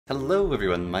Hello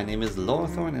everyone, my name is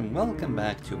Lorthorn and welcome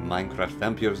back to Minecraft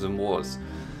Vampirism Wars.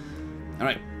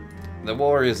 Alright, the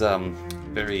war is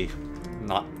very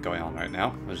not going on right now,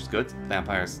 which is good.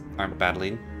 Vampires aren't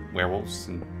battling werewolves,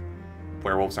 and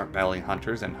werewolves aren't battling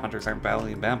hunters, and hunters aren't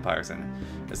battling vampires, and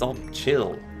it's all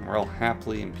chill. We're all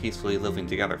happily and peacefully living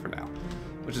together for now,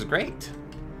 which is great.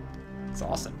 It's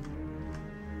awesome.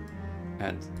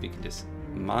 And we can just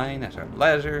mine at our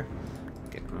leisure,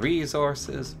 get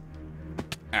resources.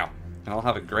 Ow. And I'll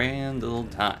have a grand old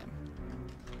time.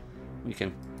 We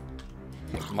can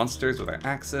hit monsters with our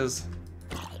axes,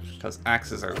 because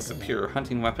axes are the superior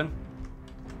hunting weapon.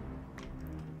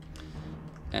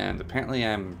 And apparently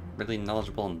I'm really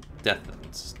knowledgeable in death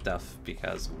and stuff,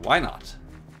 because why not?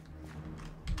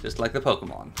 Just like the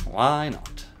Pokemon, why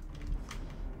not?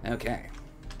 Okay.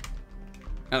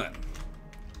 Now then,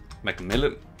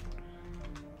 Macmillan.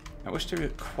 I wish to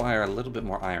acquire a little bit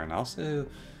more iron. Also,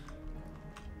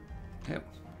 oh,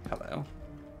 hello.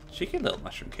 Cheeky little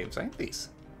mushroom caves, ain't these?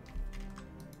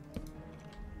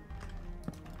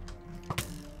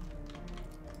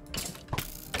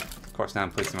 Of course, now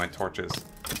I'm placing my torches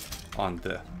on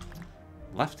the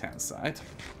left-hand side,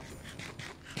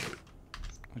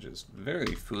 which is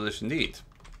very foolish indeed.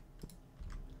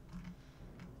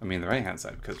 I mean the right-hand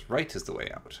side, because right is the way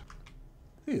out.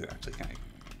 These are actually kind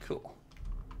of cool.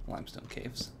 Limestone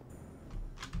caves.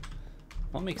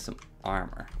 I'll make some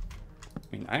armor.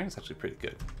 I mean, iron's actually pretty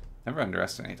good. Never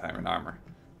underestimate iron armor.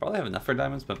 Probably have enough for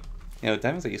diamonds, but, you know,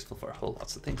 diamonds are useful for a whole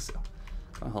lots of things, so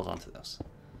I'm gonna hold on to those.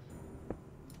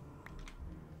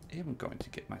 I'm going to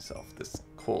get myself this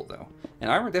coal, though. And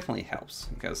armor definitely helps,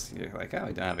 because you're like, oh,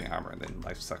 I don't have any armor, and then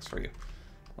life sucks for you.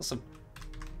 Also,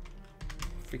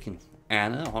 freaking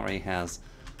Anna already has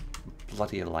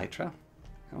bloody elytra.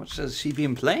 How much has she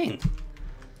been playing?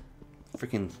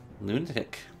 Freaking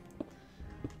lunatic.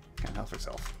 Can't help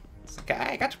herself. It's like,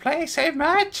 I got to play so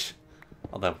much!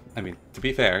 Although, I mean, to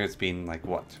be fair, it's been like,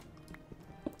 what?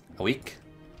 A week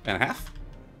and a half?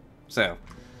 So,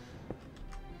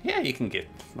 yeah, you can get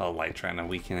a elytra in a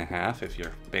week and a half if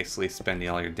you're basically spending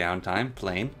all your downtime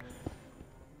playing.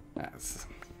 That's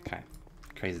kind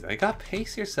of crazy. You gotta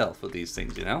pace yourself with these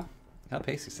things, you know? You gotta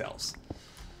pace yourselves.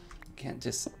 You can't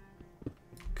just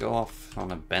go off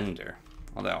on a bender.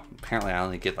 Although, apparently I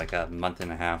only get like a month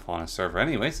and a half on a server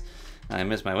anyways. And I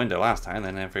missed my window last time,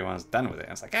 then everyone's done with it.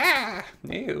 It's like, ah,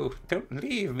 no, don't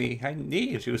leave me. I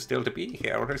need you still to be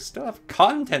here. There's still have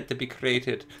content to be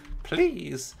created.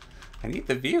 Please. I need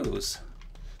the views.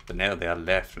 But now they are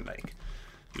left and like,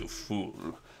 you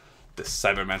fool. The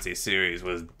Cybermancy series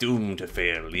was doomed to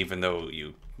fail, even though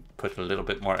you put a little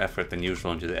bit more effort than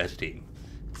usual into the editing.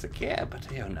 It's like, yeah, but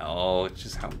you know, it's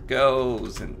just how it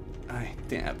goes. And I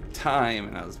didn't have time,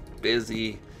 and I was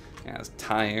busy, and I was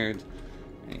tired.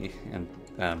 And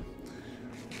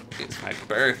it's my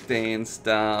birthday and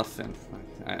stuff, and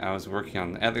I was working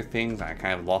on other things. I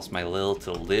kind of lost my will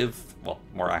to live. Well,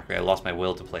 more accurately, I lost my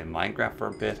will to play Minecraft for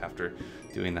a bit after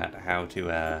doing that how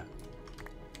to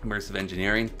immersive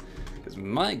engineering. Because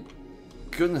my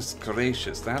goodness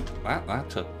gracious, that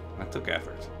took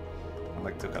effort.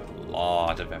 That took a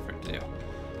lot of effort to do.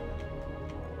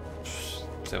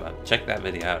 So check that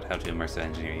video out, how to immersive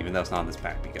engineer, even though it's not in this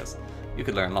pack, because you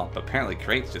could learn a lot. But apparently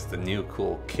Crate's just the new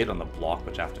cool kid on the block,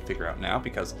 which I have to figure out now,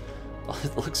 because well,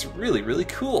 it looks really, really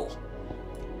cool.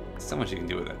 So much you can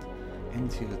do with it.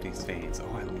 Into these veins.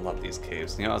 Oh, I love these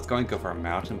caves. You know, I was going to go for a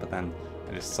mountain, but then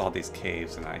I just saw these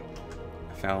caves and I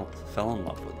fell in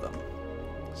love with them.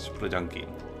 Splunking.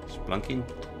 Splunking?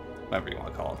 Whatever you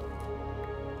want to call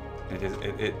it.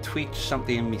 It tweaked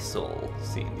something in me soul,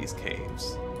 seeing these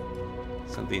caves.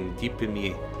 Something deep in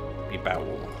me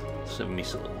bowel, some me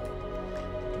soul.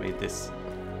 Made this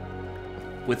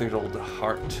withered old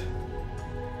heart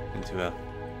into a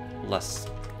less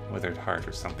withered heart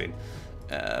or something.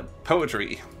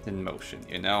 Poetry in motion,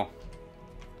 you know?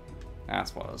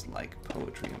 That's what it was like,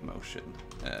 poetry in motion.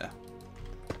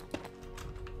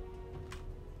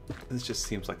 This just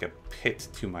seems like a pit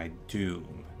to my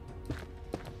doom.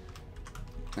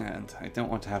 And I don't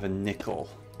want to have a nickel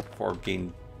for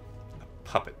being a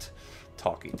puppet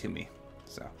talking to me.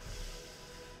 So,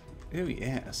 oh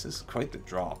yes, this is quite the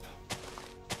drop.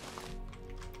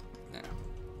 Now,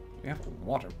 we have a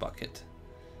water bucket.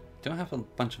 Don't have a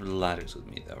bunch of ladders with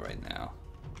me though right now.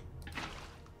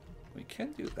 We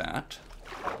can do that.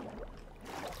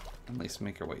 At least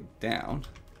make our way down.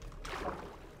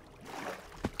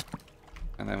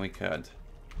 And then we could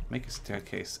make a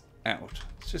staircase out.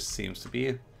 It just seems to be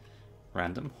a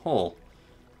random hole.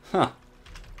 Huh.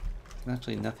 There's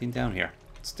actually nothing down here.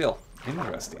 Still,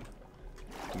 interesting.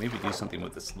 Maybe do something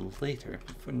with this later,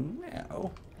 but for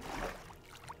now,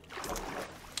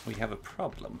 we have a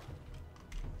problem.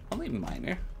 Only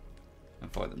minor.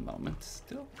 And for the moment,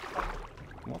 still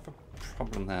more of a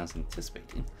problem than I was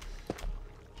anticipating.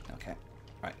 Okay,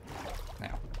 right.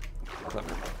 Now,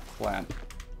 clever plan.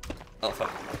 Alpha.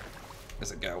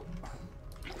 There's a go.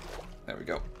 There we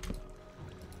go.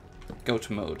 Go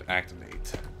to mode,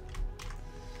 activate.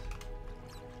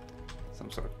 Some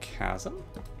sort of chasm.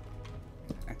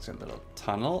 Actually, a little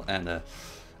tunnel and a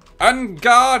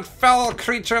unguard foul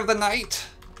creature of the night.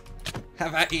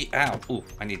 Have I eat? Ow! Ooh,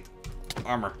 I need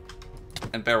armor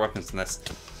and better weapons than this.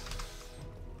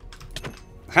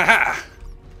 Haha!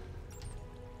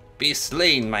 Be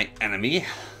slain, my enemy.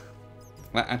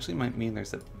 That actually might mean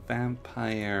there's a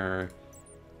vampire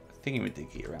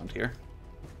thingy-majiggy around here.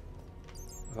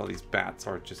 With all these bats,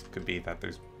 or it just could be that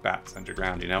there's bats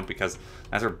underground, you know, because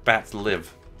that's where bats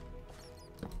live.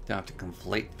 Don't have to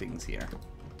conflate things here.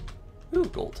 Ooh,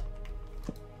 gold.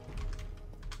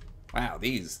 Wow,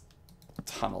 these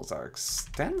tunnels are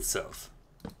extensive.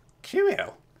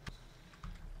 Cool.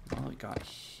 What do we got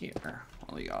here?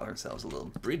 Well, we got ourselves a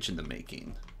little bridge in the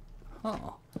making.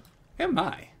 Oh, am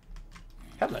I?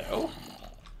 Hello.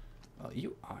 Well,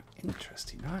 you are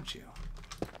interesting, aren't you?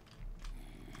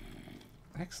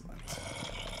 Excellent.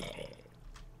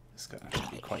 This could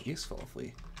actually be quite useful if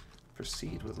we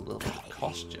proceed with a little bit of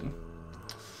caution.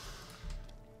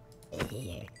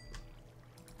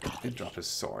 Did drop his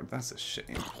sword. That's a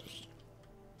shame.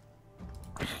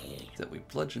 That we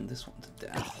bludgeoned this one to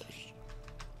death.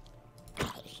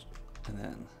 And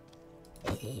then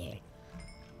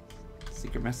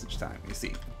secret message time. You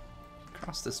see,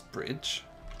 across this bridge,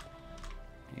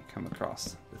 you come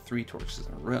across the 3 torches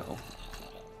in a row.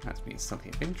 That means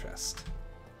something of interest.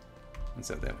 And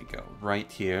so then we go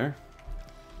right here.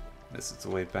 This is the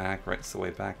way back, right's the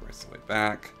way back, right's the way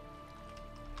back.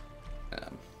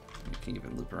 We can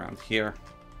even loop around here.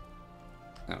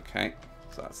 Okay,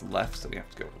 so that's left, so we have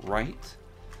to go right.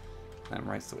 And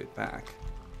right's the way back.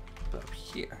 But up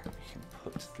here, we can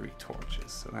put 3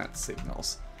 torches, so that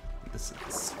signals this is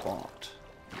the spot.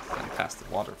 Then past the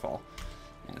waterfall.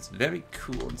 And it's very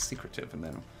cool and secretive, and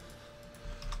then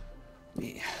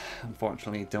we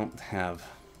unfortunately don't have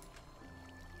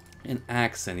an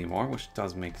axe anymore, which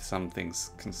does make some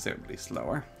things considerably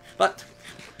slower. But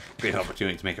great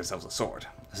opportunity to make ourselves a sword,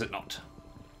 is it not?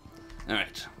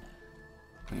 Alright.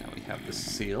 And now we have this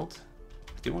sealed.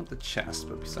 I do want the chest,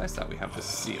 but besides that we have this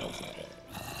sealed.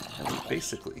 And we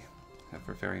basically have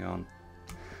our very own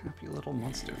happy little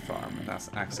monster farm, and that's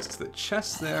access to the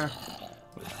chest there,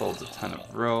 which holds a ton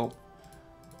of rope.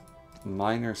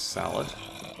 Minor salad.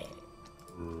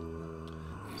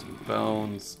 Some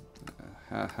bones.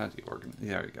 How do you organize?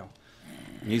 There you go.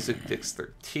 Music Dix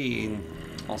 13.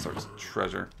 All sorts of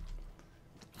treasure.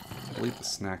 I'll leave the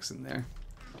snacks in there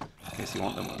in case you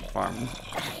want them when farming.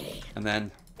 And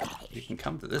then you can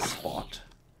come to this spot,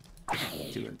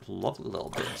 do a lovely little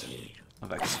bit of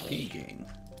XP gain.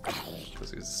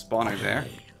 Because there's a spawner there.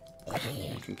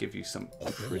 It can give you some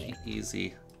pretty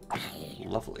easy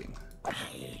leveling.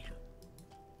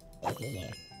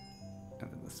 And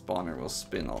then the spawner will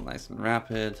spin all nice and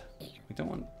rapid. We don't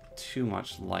want too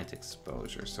much light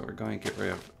exposure, so we're going to get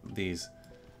rid of these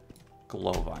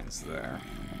glow vines there.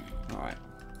 Alright.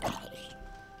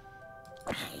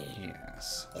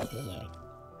 Yes.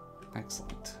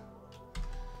 Excellent.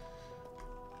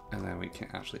 And then we can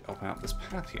actually open up this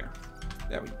path here.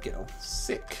 There we go.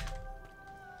 Sick.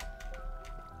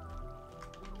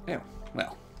 Yeah,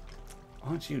 well,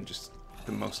 aren't you just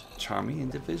the most charming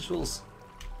individuals?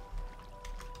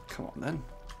 Come on then.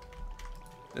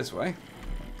 This way.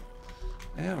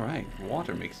 Alright,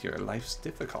 water makes your lives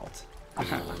difficult.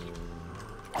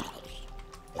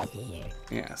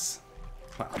 Yes.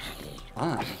 Well,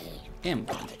 I am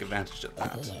going to take advantage of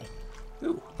that.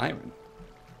 Ooh, iron.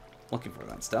 Looking for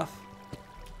that stuff.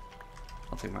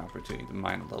 I'll take my opportunity to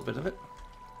mine a little bit of it.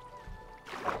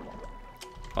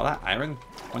 Well, that iron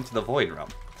went to the void realm.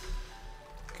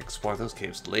 Can explore those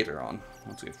caves later on,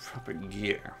 once we have proper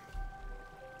gear.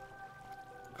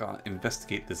 Gotta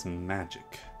investigate this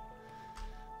magic.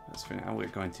 As for now, we're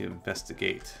going to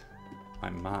investigate my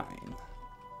mine.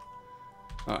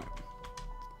 Alright.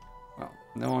 Well,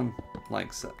 no one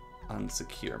likes an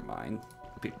unsecure mine.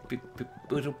 Boop, boop, boop,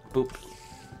 boop, boop.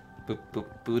 Boop, boop,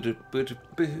 boop, boop,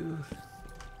 boop.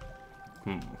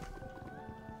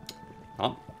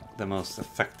 Not the most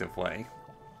effective way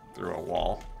through a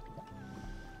wall.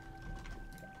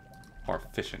 Or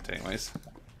efficient, anyways.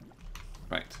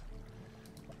 Right.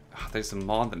 Oh, there's a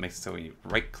mod that makes it so when you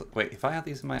right click. Wait, if I have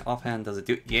these in my offhand, does it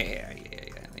do it? Yeah.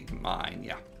 They can mine,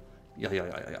 yeah.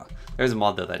 Yeah. There's a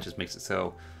mod though that just makes it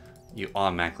so you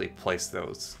automatically place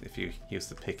those if you use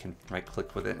the pick and right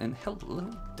click with it. And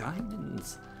hello,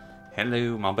 diamonds.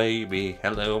 Hello, my baby.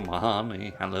 Hello, my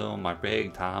honey. Hello, my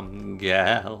big time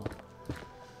gal.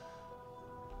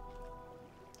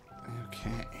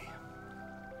 Okay.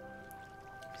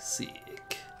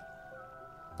 Sick.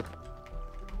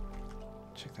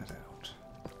 Check that out.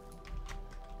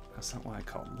 Is that what I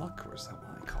call luck, or is that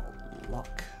what I call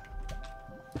luck?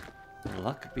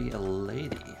 Luck be a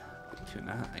lady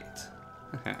tonight.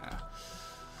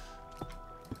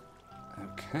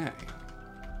 Okay.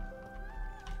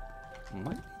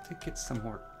 Might need to get some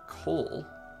more coal.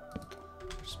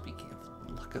 Speaking of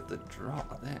luck of the draw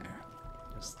there.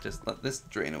 Just let this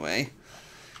drain away.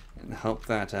 And hope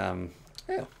that,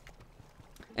 yeah.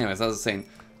 Anyways, I was saying,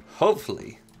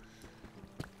 hopefully,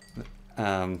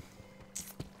 don't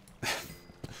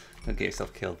get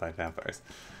yourself killed by vampires.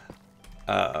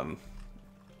 Right.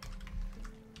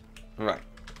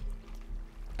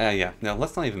 Yeah, no,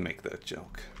 let's not even make that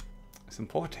joke. Some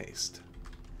poor taste.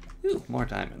 Ooh, more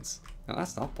diamonds. No,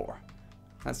 that's not poor.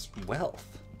 That's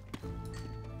wealth.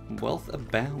 Wealth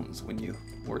abounds when you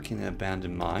work in an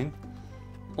abandoned mine.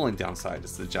 Only downside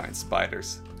is the giant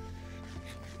spiders.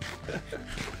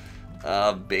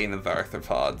 Bane of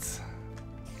arthropods.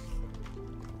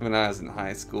 When I was in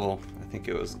high school, I think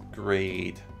it was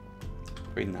grade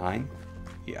 9.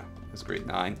 Yeah, it was grade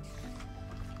 9.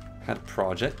 Had a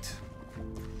project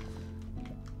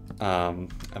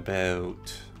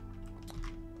about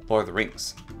Lord of the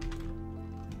Rings.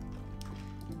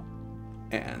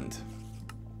 And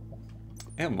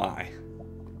oh my.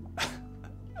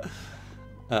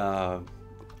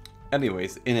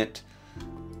 Anyways, in it,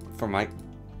 for my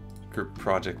group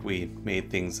project, we made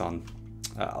things on,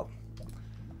 what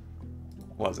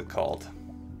was it called?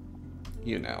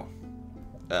 You know,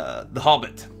 The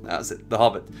Hobbit. That was it, The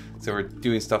Hobbit. So we're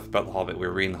doing stuff about The Hobbit. We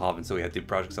were reading The Hobbit, so we had to do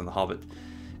projects on The Hobbit.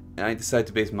 And I decided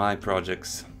to base my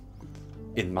projects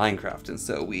in Minecraft, and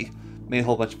so we made a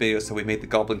whole bunch of videos. So we made the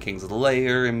Goblin King's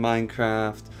lair in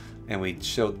Minecraft, and we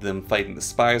showed them fighting the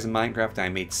spires in Minecraft. And I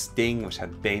made Sting, which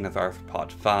had Bane of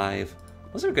Arthropod 5.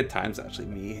 Those are good times, actually.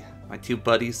 Me, my two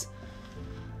buddies.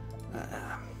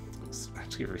 It was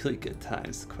actually really good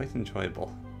times. Quite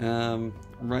enjoyable.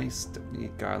 Rice,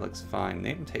 garlic's fine.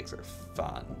 Name takes are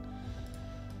fun.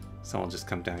 Someone will just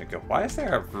come down and go, why is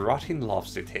there a rotting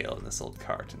lobster tail in this old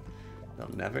carton?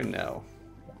 They'll never know.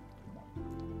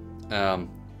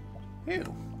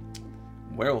 Ew.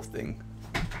 Werewolf thing.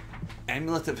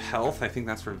 Amulet of Health, I think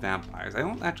that's for vampires. I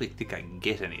don't actually think I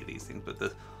get any of these things, but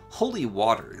the holy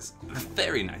water is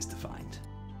very nice to find.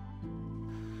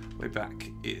 Way back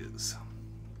is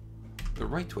the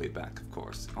right way back, of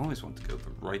course. I always want to go the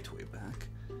right way back.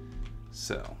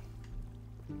 So,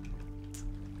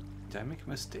 did I make a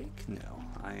mistake? No,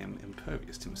 I am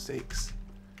impervious to mistakes.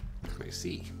 You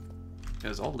see, it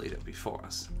was all laid out before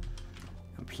us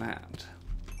and planned.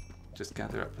 Just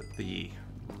gather up the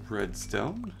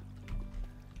redstone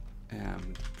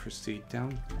and proceed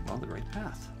down, well, the right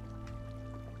path.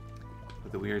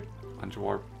 With the weird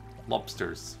underwater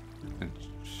lobsters and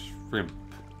shrimp.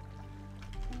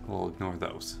 We'll ignore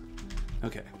those.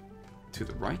 Okay, to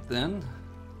the right then.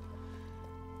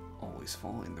 Always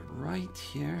following the right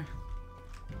here.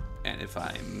 And if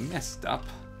I messed up,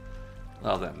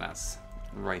 well then that's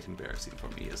right embarrassing for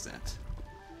me, isn't it?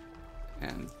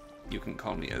 And you can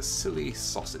call me a silly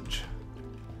sausage.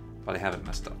 But I haven't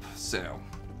messed up, so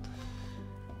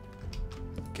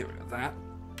get rid of that.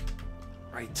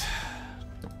 Right.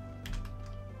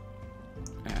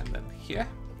 And then here.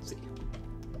 See.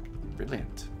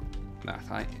 Brilliant. That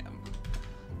I am.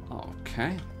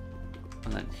 Okay.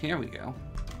 And then here we go.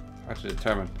 Try to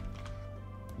determine.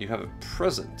 You have a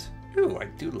present. Ooh, I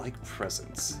do like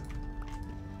presents.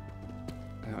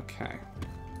 Okay.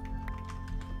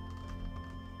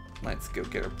 Let's go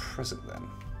get a present then.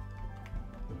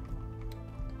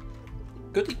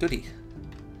 Goody goody.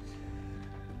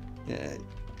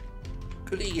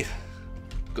 Goody.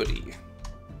 Goody.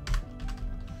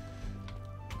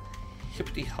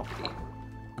 Hippity hoppity.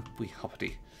 Uppy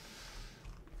hoppity.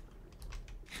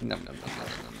 Num num num num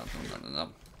num num num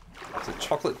num. Is it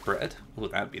chocolate bread? Oh,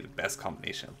 that'd be the best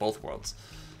combination of both worlds.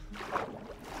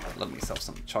 I'd love myself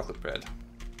some chocolate bread.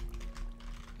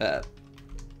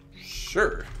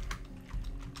 Sure.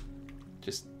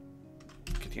 Just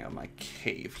getting out of my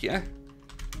cave here.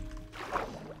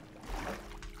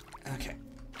 Okay,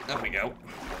 there we go.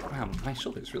 Wow, my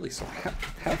shoulder's really sore. How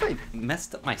have I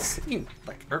messed up my sitting,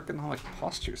 like, ergonomic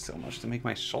posture so much to make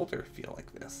my shoulder feel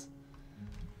like this?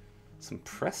 It's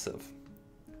impressive.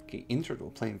 Getting injured while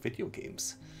playing video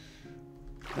games.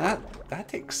 That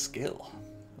takes skill.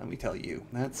 Let me tell you,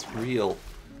 that's real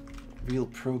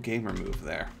pro gamer move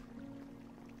there.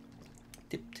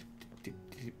 Dip, dip, dip,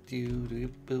 dip, dip,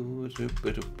 dip, boop, boop,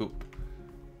 boop, boop.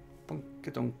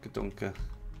 Bunka dunka dunka.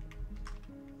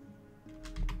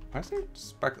 Why is there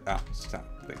spark? Ah, stop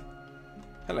thing.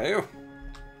 Hello.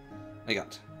 I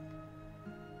got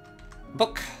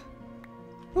book.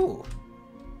 Ooh.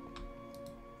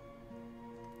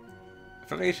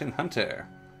 Affiliation Hunter.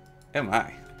 Oh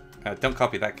my. Don't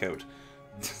copy that code.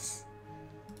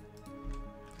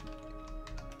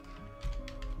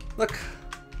 Look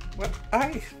what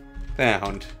I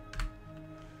found.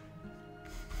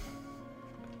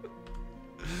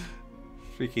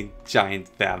 Freaking giant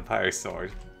vampire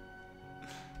sword.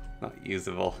 Not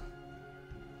usable.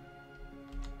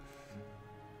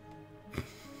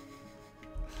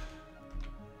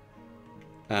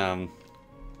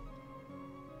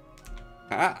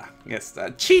 Yes,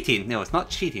 cheating! No, it's not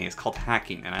cheating, it's called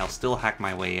hacking, and I'll still hack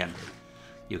my way in.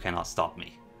 You cannot stop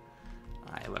me.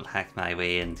 I will hack my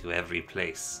way into every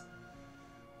place.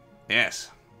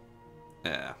 Yes.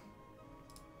 I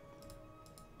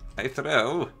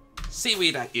throw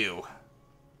seaweed at you.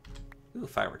 Ooh,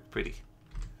 firework, pretty.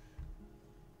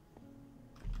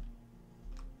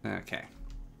 Okay.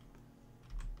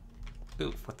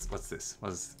 Ooh, what's this?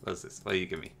 What's this? What do you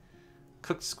give me?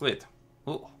 Cooked squid.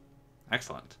 Ooh,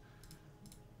 excellent.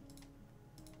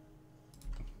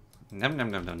 Num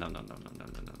num num num num num num num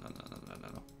num num num num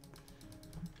num num.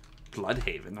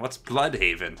 Bloodhaven. What's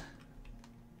Bloodhaven?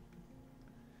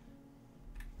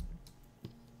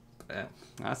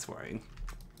 That's worrying.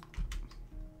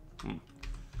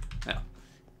 Now,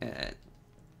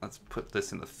 let's put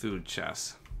this in the food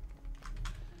chest.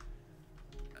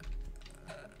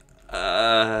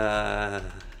 I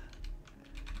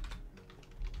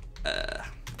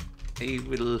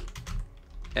will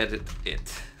edit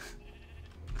it.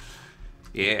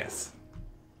 Yes.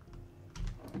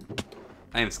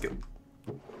 I am skilled.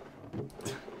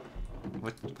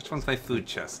 Which one's my food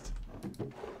chest?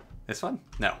 This one?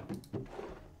 No.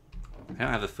 I don't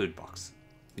have a food box.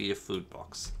 Need a food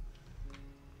box.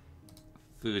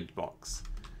 Food box.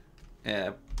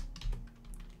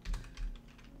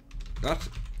 Got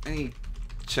any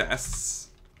chests?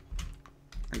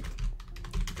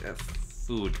 A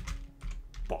food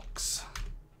box.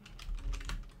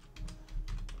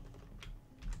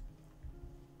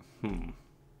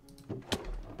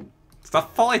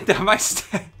 Stop falling down my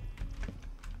stairs.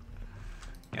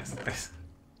 Yes, nice.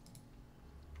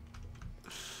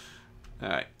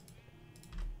 Alright.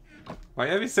 Why are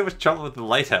you having so much trouble with the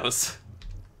lighthouse?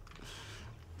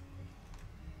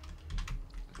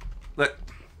 Look.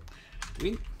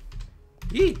 We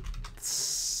need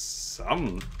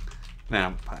some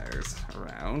vampires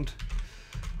around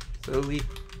so we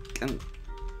can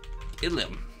kill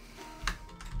him.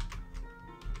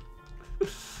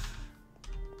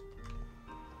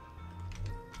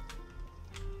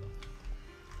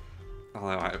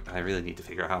 Although I really need to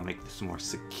figure out how to make this more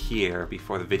secure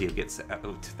before the video gets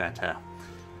out that,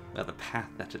 well, the path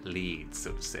that it leads,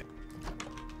 so to say.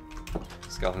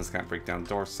 Skeletons can't break down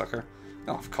doors, sucker.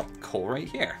 Oh, I've caught coal right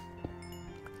here.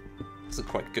 It's a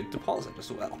quite good deposit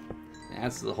as well. It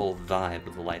adds to the whole vibe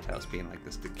of the lighthouse being like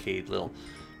this decayed little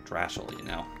drashel, you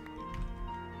know.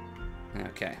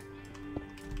 Okay.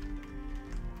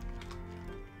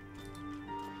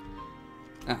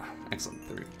 Ah, excellent.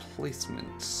 The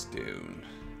replacement stone.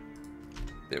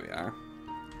 There we are.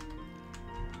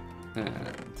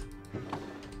 And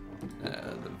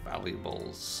the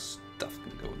valuable stuff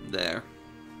can go in there.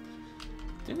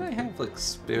 Didn't I have like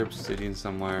spare obsidian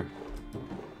somewhere?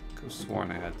 I could have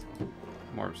sworn I had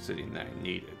more obsidian than I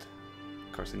needed.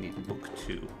 Of course, I need book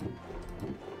 2.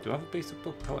 Do I have a basic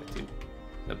book? Oh, I do.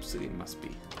 The obsidian must be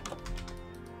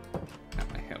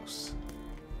at my house.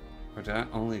 Or did I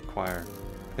only acquire...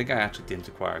 I think I actually didn't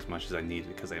acquire as much as I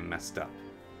needed because I messed up.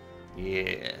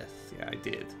 Yes, yeah, I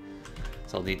did.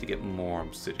 So I'll need to get more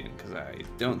obsidian because I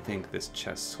don't think this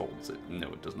chest holds it. No,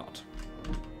 it does not.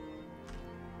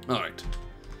 Alright.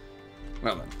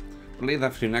 Well then, we'll leave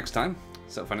that for you next time.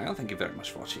 So for now, thank you very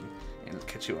much for watching. And I'll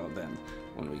catch you all then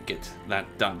when we get that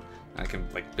done. I can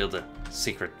like build a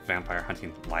secret vampire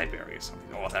hunting library or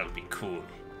something. Oh, that would be cool.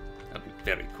 That would be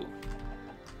very cool.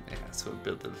 Yeah, so we'll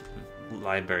build a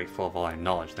library full of all our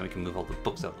knowledge. Then we can move all the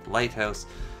books out of the lighthouse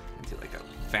into like a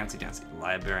fancy dancy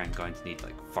library. I'm going to need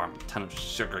like farm a ton of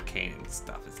sugar cane and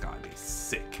stuff. It's gonna be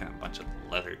sick. And a bunch of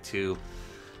leather too.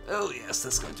 Oh yes,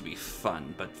 that's going to be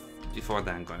fun. But before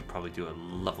that, I'm going to probably do a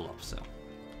level up. So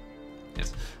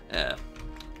yes,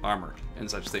 armor and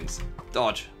such things.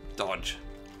 Dodge, dodge,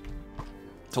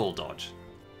 total dodge.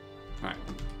 All right,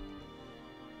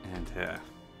 and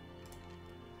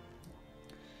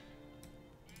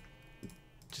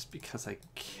just because I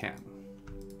can.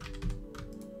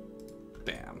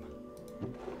 Bam.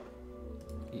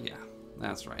 Yeah,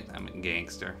 that's right, I'm a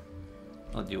gangster.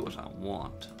 I'll do what I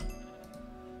want.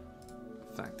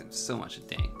 In fact, I'm so much a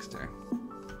gangster.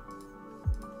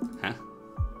 Huh?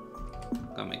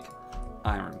 Gonna make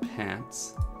iron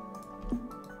pants.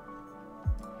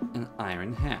 An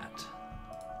iron hat.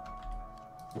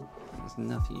 There's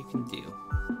nothing you can do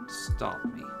to stop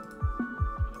me.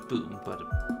 Boom,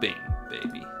 bada bing,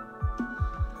 baby.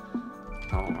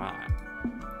 Alright.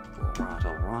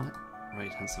 Alright. Ready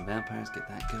to hunt some vampires, get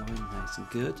that going nice and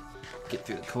good. Get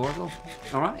through the corridor.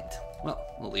 Alright. Well,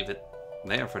 we'll leave it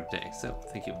there for today. So,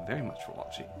 thank you very much for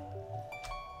watching.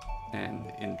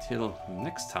 And until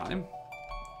next time,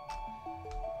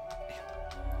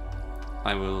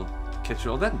 I will catch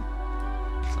you all then.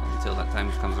 So until that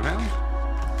time comes around,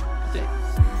 good day.